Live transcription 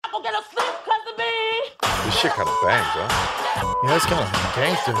not gonna get a sleep because of me. This shit kind of bangs, huh? Yeah, it's kind of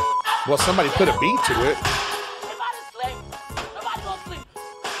gangster. Well, somebody put a beat to it. Everybody sleep. Nobody gonna sleep.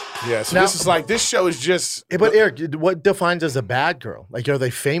 Yeah, so Now- this is like, this show is just... But Eric, what defines as a bad girl? Like, are they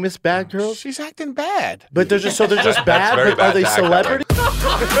famous bad girls? She's acting bad. But they're just That's bad. very But bad are they to act that way.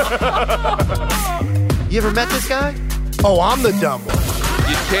 celebrities? You ever met this guy? Oh, I'm the dumb one.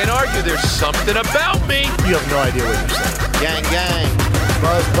 You can't argue. There's something about me. You have no idea what you're saying. Gang, gang.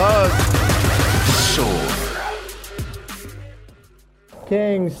 Buzz, buzz. Sore.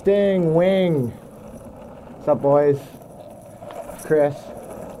 King, Sting, Wing. What's up, boys? Chris,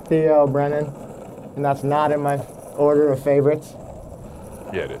 Theo, Brennan. And that's not in my order of favorites.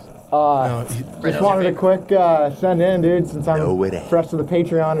 Yeah, it is. Just wanted a quick send in, dude, since I'm No, it ain't. fresh to the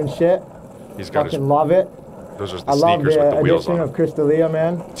Patreon and shit. He's got Fucking his... love it. Those are the I love sneakers with the the wheels addition on of them. Crystalia,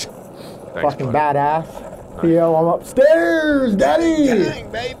 man. Thanks, Fucking buddy. badass. Theo, I'm upstairs, daddy!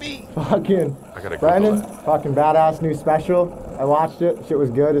 Gang, baby. Fucking I gotta Brandon, Google that. fucking badass new special. I watched it. Shit was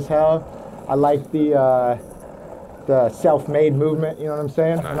good as hell. I like the self-made movement. You know what I'm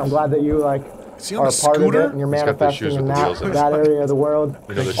saying? And I'm Nice. glad that you like Is he on are a a part of scooter? it and you're He's got the shoes manifesting in with the wheels that, in it. that area of the world.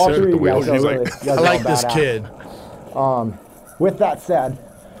 You know the All shoes three with of the you wheels? guys are He's really, like, you guys I are like all this badass. kid. With that said,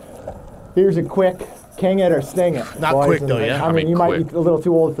 here's a quick king it or sting it. Not boys. quick, though, And, yeah? I mean, you might quick. be a little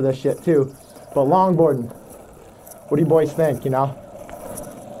too old for this shit too, but longboarding. What do you boys think? You know,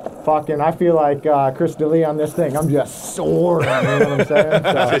 fucking, I feel like Chris D'Elia on this thing. I'm just soaring. You know what I'm saying?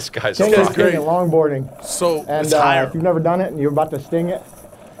 So, This guy's king it or fucking- sting it, longboarding. So, And it's higher. if you've never done it and you're about to sting it,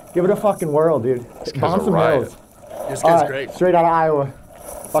 give it a fucking whirl, dude. guy's Bounce a some riot. hills. This All guy's right, great. straight out of Iowa.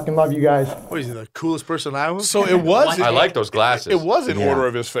 Fucking love you guys. What is he, the coolest person in Iowa? So it was... I like those glasses. It was in Yeah. order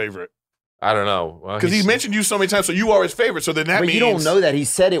of his favorite. I don't know. Well, Because he he's- mentioned you so many times, so you are his favorite. So then that But means you don't know that. He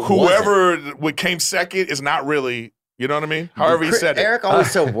said it wasn't. whoever what came second is not really, you know what I mean? However he said it. Eric always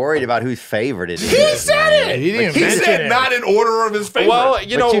so worried about whose favorite it is. He said it! He didn't He mention said it. not in order of his favorite. Well,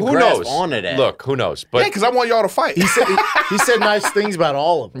 you But know, you who grasp knows? onto that. Look, who knows? yeah, But because I want y'all to fight. he said nice things about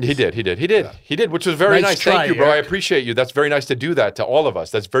all of them. he did, which was very Nice nice. try, Thank you, bro. I Eric. appreciate you. That's very nice to do that to all of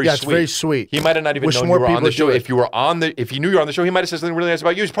us. That's very Yeah, sweet. it's very sweet. He might have not even Wish known more you were on people the would show. do it. If he knew you were on the show, he might have said something really nice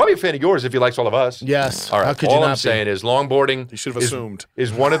about you. He's probably a fan of yours if he likes all of us. Yes. All right. How could you all not I'm be? saying is longboarding You should have assumed.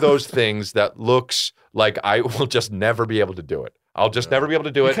 is one of those things that looks like I will just never be able to do it. I'll just never be able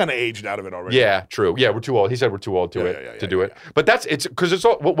to do You it. kind of aged out of it already. Yeah, true. Yeah, we're too old. He said we're too old to do it. But it's because it's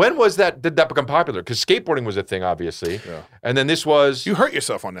all. When was that? Did that become popular? Because skateboarding was a thing, obviously. Yeah. And then this was. You hurt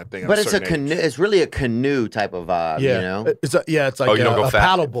yourself on that thing. But at it's a certain canoe. age. It's really a canoe type of vibe, Yeah. you know. It's like Oh, you don't go a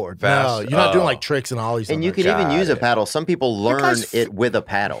fast- paddleboard. fast? No, you're not doing Oh. like tricks and ollies. And on you that. can even use a it. paddle. Some people learn guy's it with a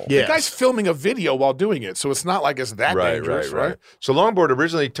paddle. Yeah. The guy's filming a video while doing it, so it's not like it's that dangerous, right? So longboard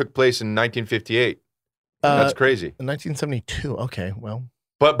originally took place in 1958. That's crazy. In 1972. Okay, well,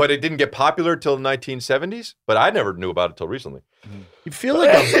 But it didn't get popular till the 1970s. But I never knew about it till recently. you feel like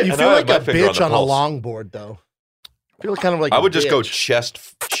a, And I have my finger on bitch the on a pulse. longboard though. You feel kind of like I a would just go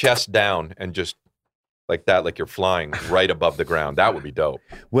bitch. chest down and just like that, like you're flying right above the ground. That would be dope.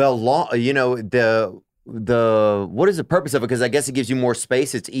 Well, you know, the what is the purpose of it? Because I guess it gives you more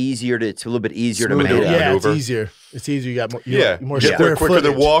space. It's easier to. It's a little bit easier to Smoother. maneuver. Yeah, it's maneuver. easier. It's easier. You got more. More Get square there quicker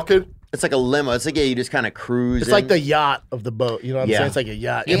than footage. walking. It's like a limo. It's like you just kind of cruise. It's like the yacht of the boat. You know what I'm Yeah. saying? It's like a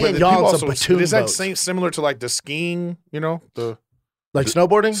yacht. Yeah, Yeah, but but the y'all People on some also- platoon is that boats. similar to like the skiing, you know, the Like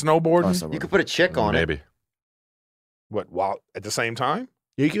snowboarding? snowboarding? you could put a chick on it. Maybe. What, while at the same time?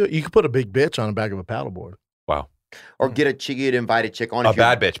 You could put a big bitch on the back of a paddleboard. Wow. Or get a chick, you'd invite a chick on. A if you're-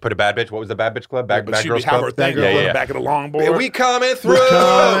 bad bitch. Put a bad bitch. What was the bad bitch club? Bad But she'd girls have her club? thing Bad on girl. the back of the longboard. We coming through.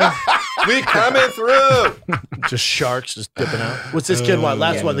 We coming through. Just sharks just dipping out. What's this kid want?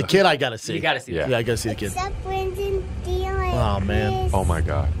 Last one. The kid I gotta see. You gotta see Yeah. Yeah, I gotta see the kid. What's up, Brendan, Dylan, Oh, man. Chris, Oh my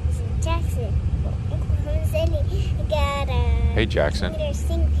God. Jackson. I got a Hey, Jackson. Peter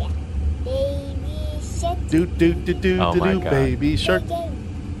sing cat. Baby shark. Do do do do Oh, do my do God. baby shark.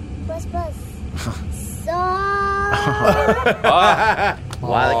 Buzz buzz. So. Ah,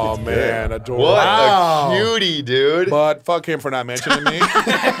 Wow, Oh that kid's man, adorable. what Wow. a cutie, dude. But fuck him for not mentioning me.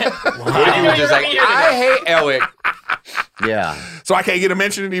 What if you were just like, I hate Eric. good. Yeah. So I can't get a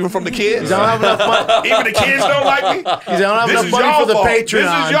mention even from the kids. Don't have enough money. Even the kids don't like me. He don't have This enough is money y'all for the fault.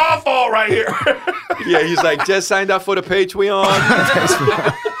 Patreon. This is y'all fault right here. Yeah, he's like, just signed up for the Patreon.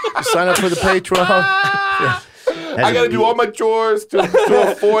 Sign up for the Patreon. I got to do all my chores to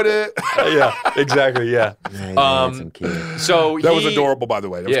afford it. Yeah, exactly. Yeah. Yeah, some kids. So That was adorable, by the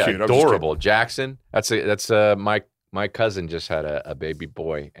way. That was Yeah, cute. I was just adorable. Jackson. That's my My cousin just had a baby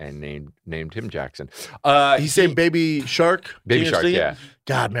boy and named him Jackson. He's saying Baby Shark? Baby Can you Shark, see it? yeah.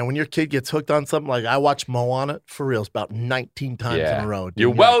 God, man, when your kid gets hooked on something, like I watched Moana, for real, it's about 19 times in a row. Dude.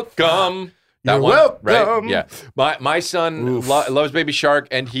 You're welcome. That You're one, welcome. right? Yeah. My son loves Baby Shark,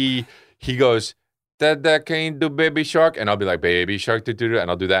 and he goes, Dad, can you do Baby Shark? And I'll be like, Baby Shark, and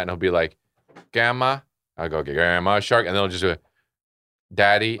I'll do that, and he'll be like, Grandma. I'll go, okay, Grandma Shark, and then I'll just go,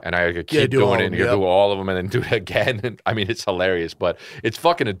 Daddy, and I keep doing it, and you do all of them, and then do it again. And, I mean, it's hilarious, but it's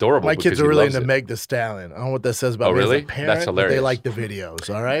fucking adorable. My kids are really into Meg the Stallion. I don't know what that says about me as a parent. That's hilarious. But they like the videos,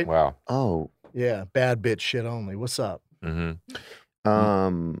 all right? Wow. Oh. Yeah, bad bitch shit only. What's up? Mm-hmm.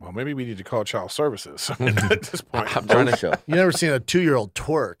 Well, maybe we need to call child services at this point. I'm trying to show. You never seen a 2-year-old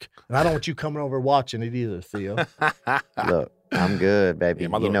twerk, and I don't want you coming over watching it either, Theo. Look, I'm good, baby.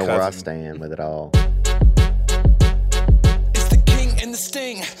 Yeah, you know where I stand with it all. The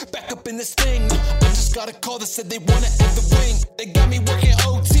sting, back up in this thing. I just got a call that said they wanna add the wing. They got me working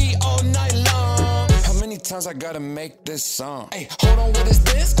OT all night long. How many times I gotta make this song? Hey, hold on, what is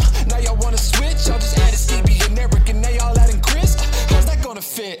this? Now y'all wanna switch? Y'all just added Stevie and Eric and now y'all adding Chris. How's that gonna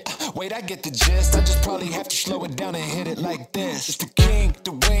fit? Wait, I get the gist. I just probably have to slow it down and hit it like this. It's the king,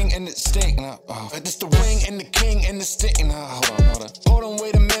 the wing, and the sting. It's the wing and the king and the sting. Hold on,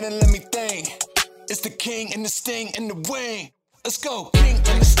 wait a minute, let me think. It's the king and the sting and the wing. Let's go, king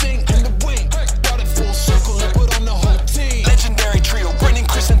and the sting and the wing. Brought it full circle and put on the whole team. Legendary trio, Brendan,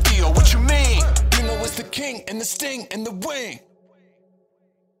 Chris, and Theo. What you mean? You know it's the king and the sting and the wing.